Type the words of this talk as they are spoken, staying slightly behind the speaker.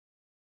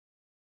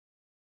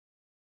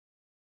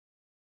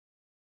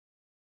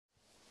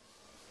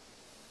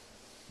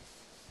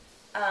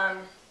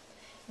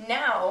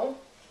Now,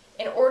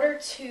 in order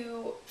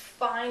to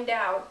find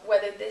out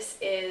whether this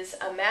is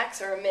a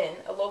max or a min,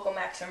 a local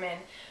max or min,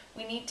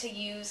 we need to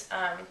use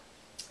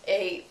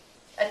a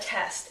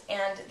test.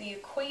 And the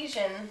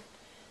equation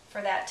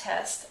for that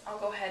test, I'll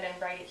go ahead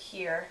and write it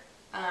here.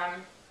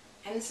 And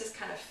this is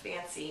kind of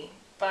fancy,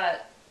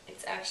 but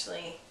it's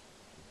actually,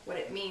 what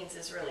it means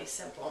is really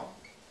simple.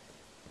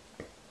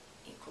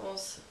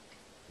 Equals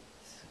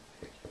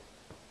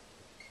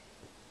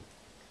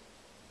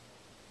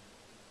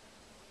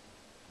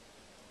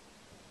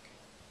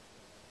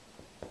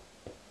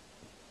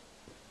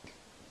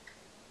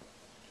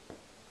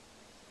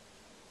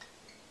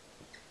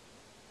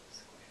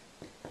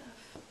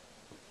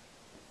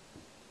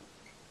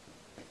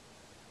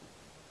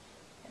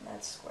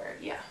squared,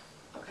 yeah,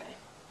 okay,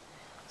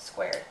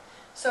 squared.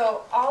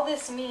 So all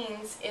this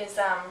means is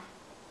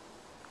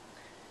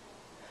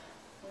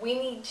we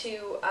need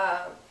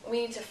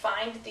to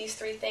find these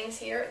three things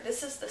here.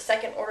 This is the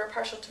second order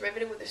partial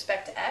derivative with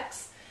respect to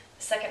x,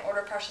 the second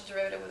order partial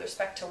derivative with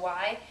respect to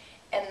y,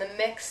 and the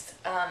mixed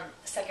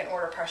second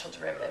order partial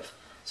derivative.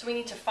 So we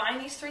need to find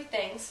these three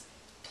things,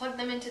 plug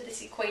them into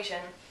this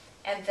equation,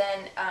 and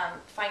then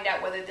find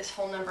out whether this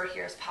whole number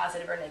here is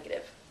positive or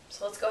negative.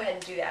 So let's go ahead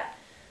and do that.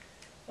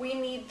 We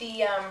need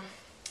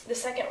the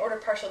second order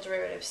partial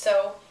derivative.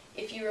 So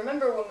if you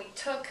remember when we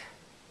took,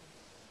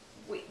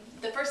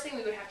 the first thing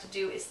we would have to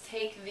do is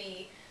take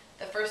the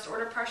first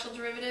order partial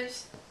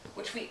derivatives,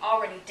 which we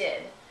already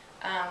did.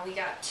 We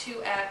got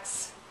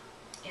 2x,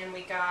 and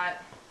we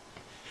got,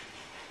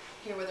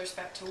 here with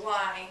respect to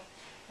y,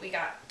 we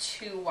got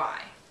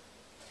 2y.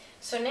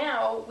 So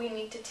now we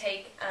need to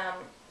take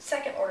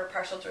second order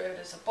partial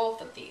derivatives of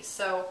both of these.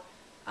 So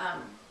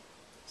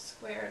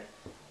squared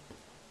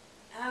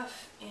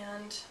f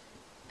and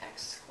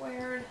x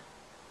squared,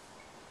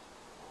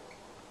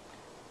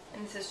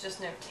 and this is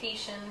just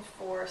notation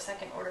for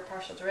second order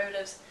partial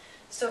derivatives.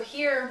 So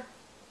here,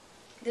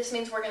 this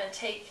means we're going to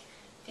take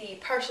the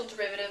partial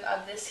derivative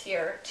of this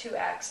here,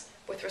 2x,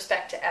 with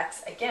respect to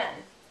x again,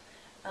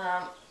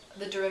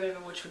 the derivative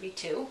of which would be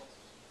 2.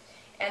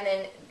 And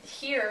then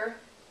here,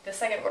 the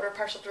second order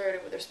partial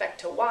derivative with respect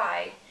to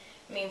y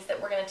means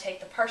that we're going to take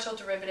the partial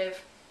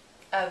derivative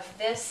of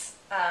this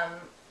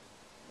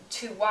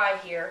 2y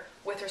here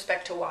with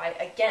respect to y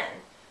again.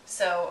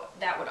 So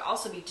that would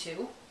also be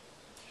 2.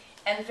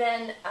 And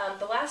then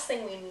the last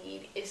thing we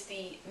need is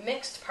the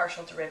mixed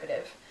partial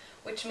derivative,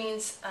 which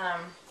means,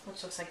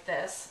 which looks like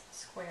this,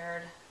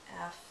 squared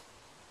f.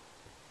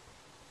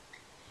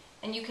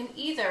 And you can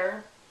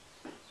either,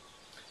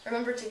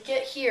 remember to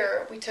get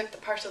here, we took the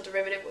partial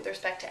derivative with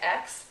respect to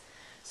x.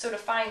 So to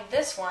find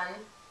this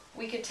one,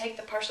 we could take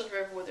the partial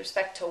derivative with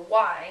respect to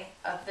y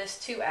of this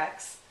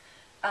 2x,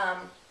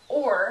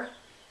 or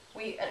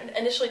we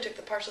initially took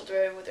the partial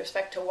derivative with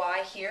respect to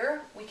y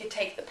here. We could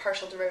take the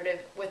partial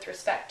derivative with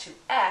respect to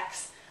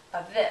x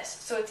of this.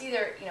 So it's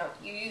either,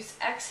 you use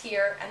x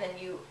here and then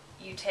you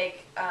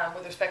take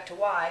with respect to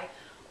y,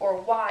 or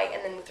y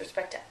and then with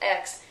respect to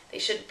x. They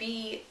should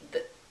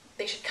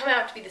come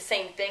out to be the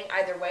same thing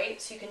either way.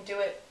 So you can do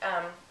it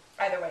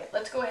either way.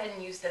 Let's go ahead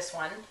and use this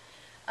one.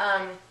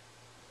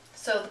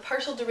 So the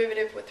partial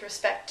derivative with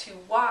respect to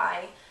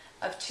y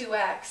of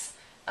 2x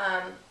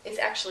is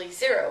actually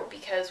 0,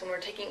 because when we're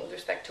taking it with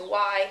respect to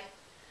y,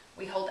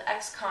 we hold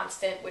x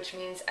constant, which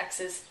means x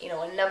is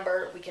a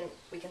number. We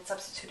can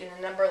substitute in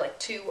a number like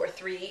 2 or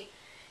 3.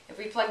 If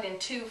we plugged in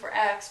 2 for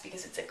x,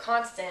 because it's a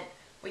constant,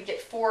 we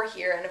get 4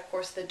 here, and of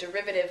course the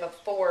derivative of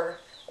 4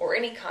 or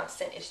any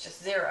constant is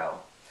just 0.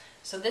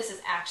 So this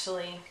is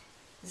actually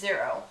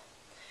 0.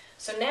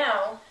 So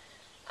now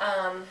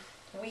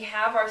we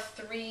have our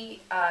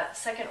three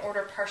second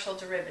order partial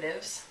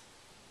derivatives.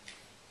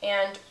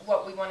 And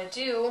what we want to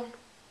do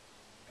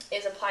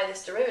is apply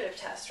this derivative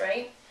test,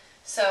 right?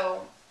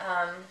 So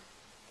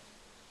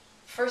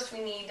first we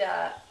need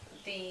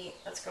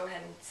let's go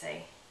ahead and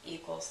say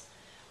equals,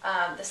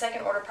 the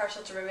second order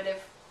partial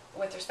derivative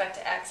with respect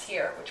to x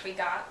here, which we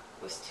got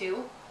was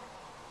 2.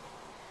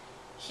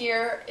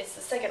 Here it's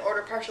the second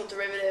order partial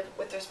derivative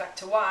with respect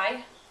to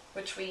y,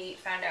 which we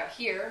found out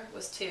here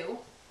was 2.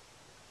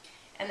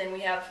 And then we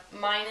have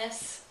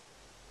minus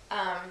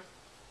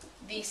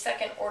the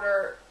second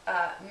order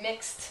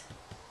mixed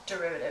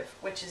derivative,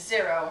 which is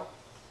 0,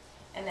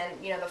 and then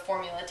the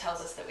formula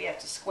tells us that we have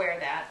to square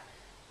that.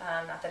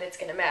 Not that it's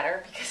going to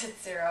matter because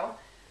it's 0,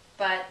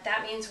 but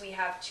that means we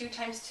have 2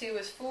 times 2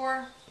 is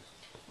 4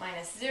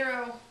 minus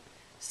 0.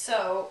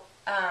 So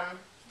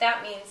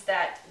that means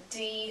that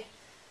d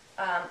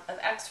of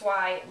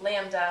xy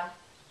lambda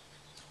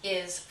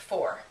is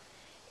 4,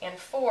 and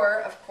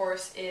 4 of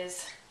course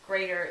is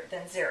greater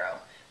than 0,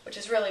 which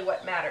is really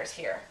what matters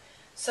here.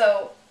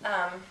 So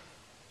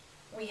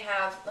we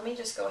have, let me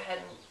just go ahead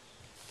and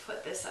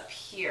put this up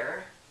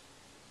here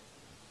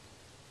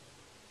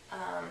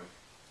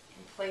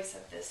in place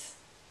of this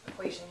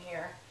equation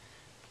here.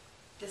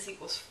 This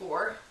equals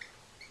 4,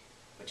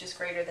 which is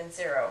greater than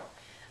 0.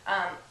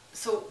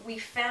 So we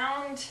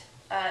found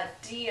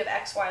d of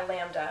xy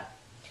lambda,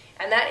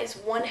 and that is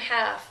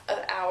 1/2 of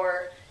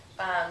our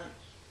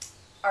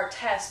our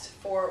test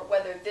for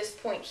whether this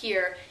point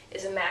here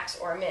is a max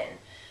or a min.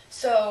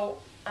 So,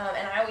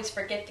 and I always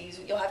forget these.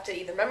 You'll have to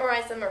either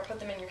memorize them or put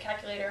them in your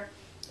calculator.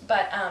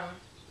 But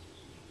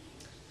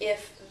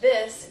if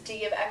this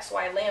d of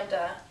xy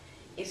lambda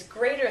is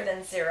greater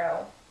than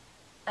 0,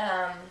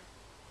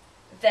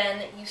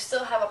 then you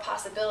still have a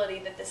possibility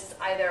that this is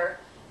either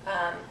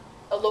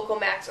a local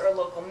max or a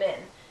local min.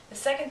 The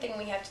second thing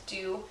we have to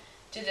do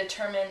to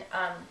determine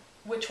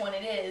which one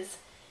it is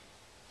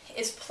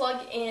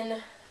plug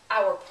in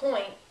our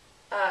point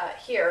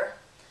here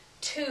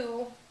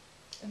to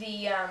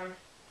the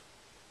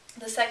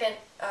second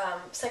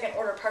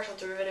order partial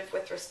derivative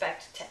with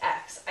respect to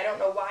x. I don't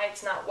know why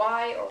it's not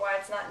y or why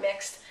it's not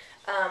mixed,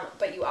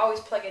 but you always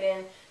plug it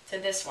in to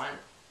this one,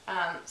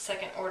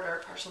 second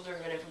order partial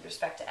derivative with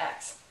respect to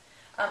x.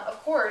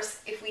 Of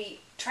course, if we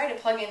try to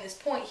plug in this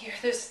point here,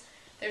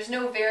 there's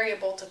no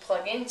variable to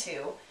plug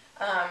into.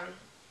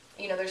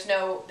 You know, there's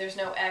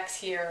no x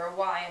here or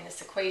y in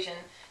this equation,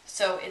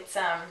 so it's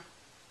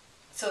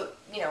so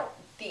you know,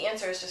 the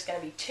answer is just going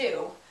to be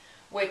 2,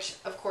 which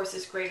of course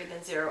is greater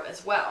than 0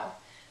 as well.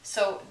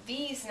 So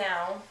these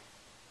now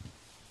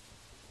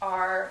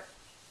are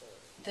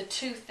the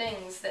two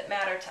things that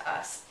matter to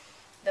us: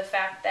 the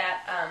fact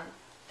that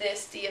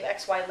this d of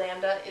xy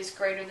lambda is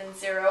greater than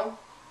 0,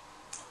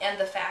 and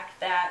the fact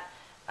that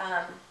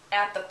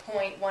at the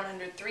point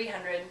 100,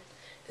 300,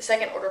 the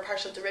second order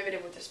partial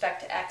derivative with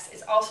respect to x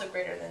is also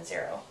greater than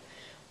 0.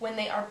 When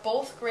they are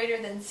both greater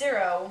than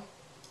 0,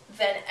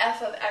 then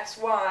f of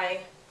xy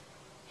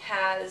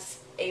has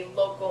a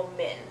local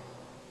min.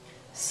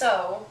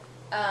 So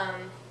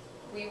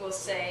we will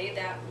say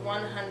that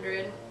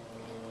 100,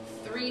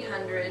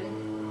 300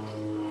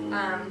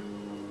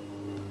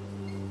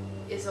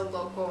 is a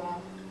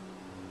local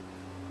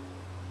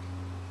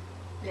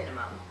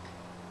minimum.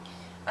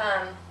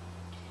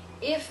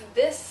 If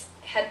this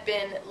had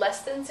been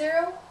less than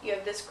 0, you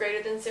have this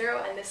greater than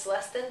 0 and this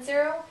less than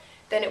 0,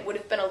 then it would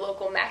have been a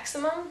local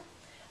maximum.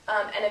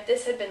 And if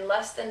this had been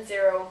less than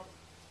 0,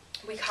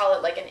 we call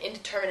it like an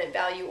indeterminate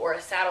value or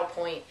a saddle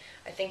point.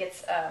 I think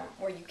it's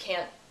where you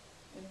can't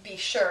be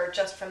sure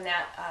just from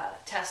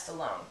that test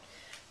alone.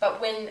 But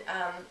when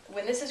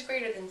this is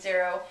greater than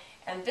 0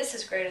 and this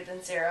is greater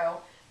than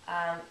 0,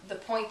 the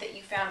point that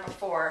you found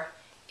before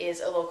is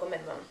a local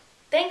minimum.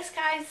 Thanks,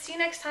 guys. See you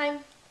next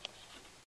time.